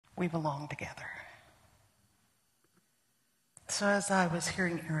We belong together. So as I was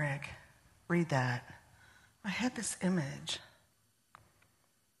hearing Eric read that, I had this image.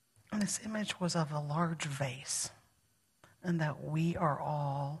 And this image was of a large vase, and that we are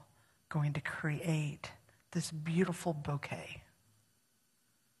all going to create this beautiful bouquet.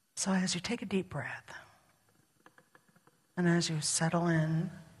 So as you take a deep breath, and as you settle in,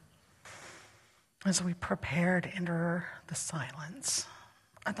 as we prepare to enter the silence,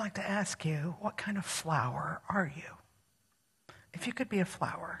 I'd like to ask you, what kind of flower are you? If you could be a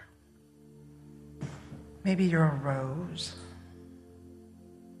flower, maybe you're a rose,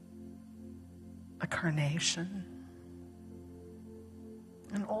 a carnation,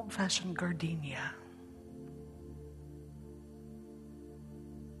 an old-fashioned gardenia.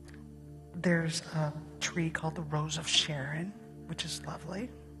 There's a tree called the Rose of Sharon, which is lovely.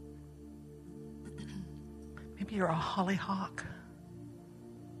 Maybe you're a hollyhock,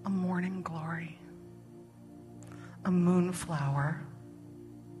 a morning glory, a moonflower,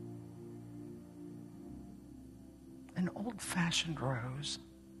 an old-fashioned rose,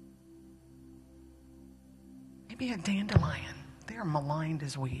 maybe a dandelion. They are maligned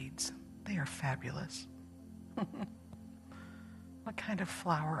as weeds. They are fabulous. What kind of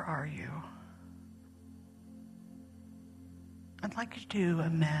flower are you? I'd like you to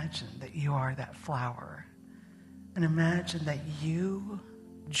imagine that you are that flower, and imagine that you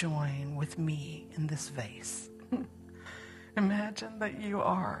join with me in this vase. Imagine that you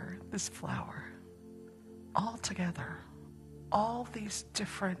are this flower, all together, all these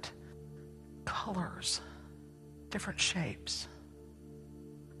different colors, different shapes,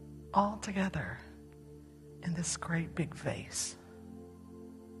 all together in this great big vase.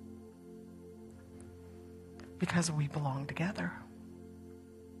 Because we belong together.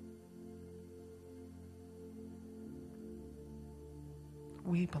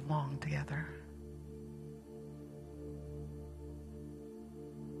 We belong together.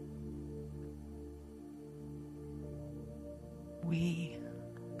 We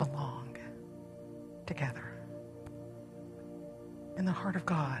belong together. In the heart of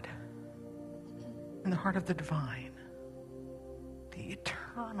God, in the heart of the divine, the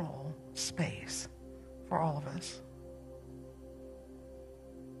eternal space for all of us.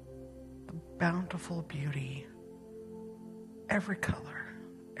 The bountiful beauty, every color,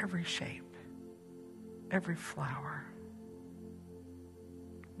 every shape, every flower.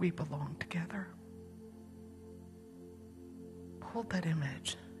 We belong together. Hold that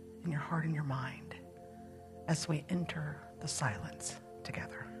image in your heart and your mind as we enter the silence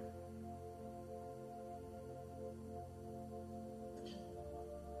together.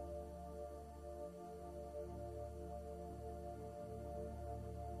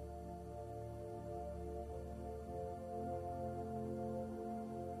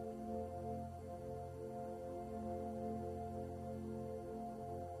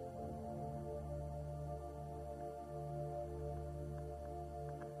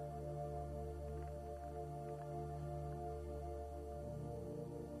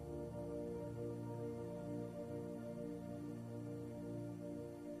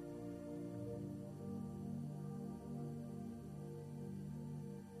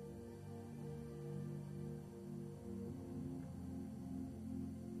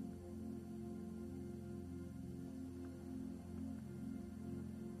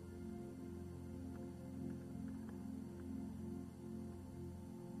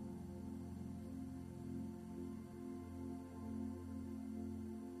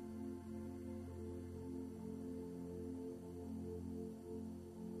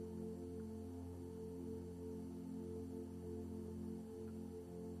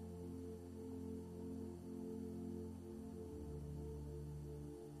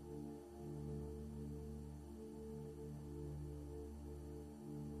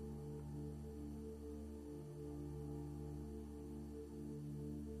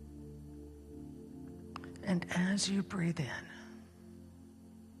 And as you breathe in,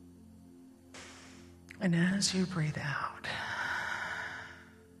 and as you breathe out,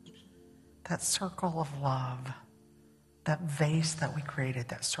 that circle of love, that vase that we created,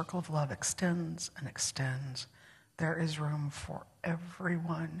 that circle of love extends and extends. There is room for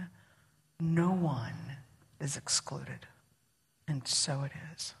everyone. No one is excluded. And so it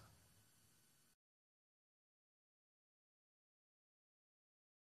is.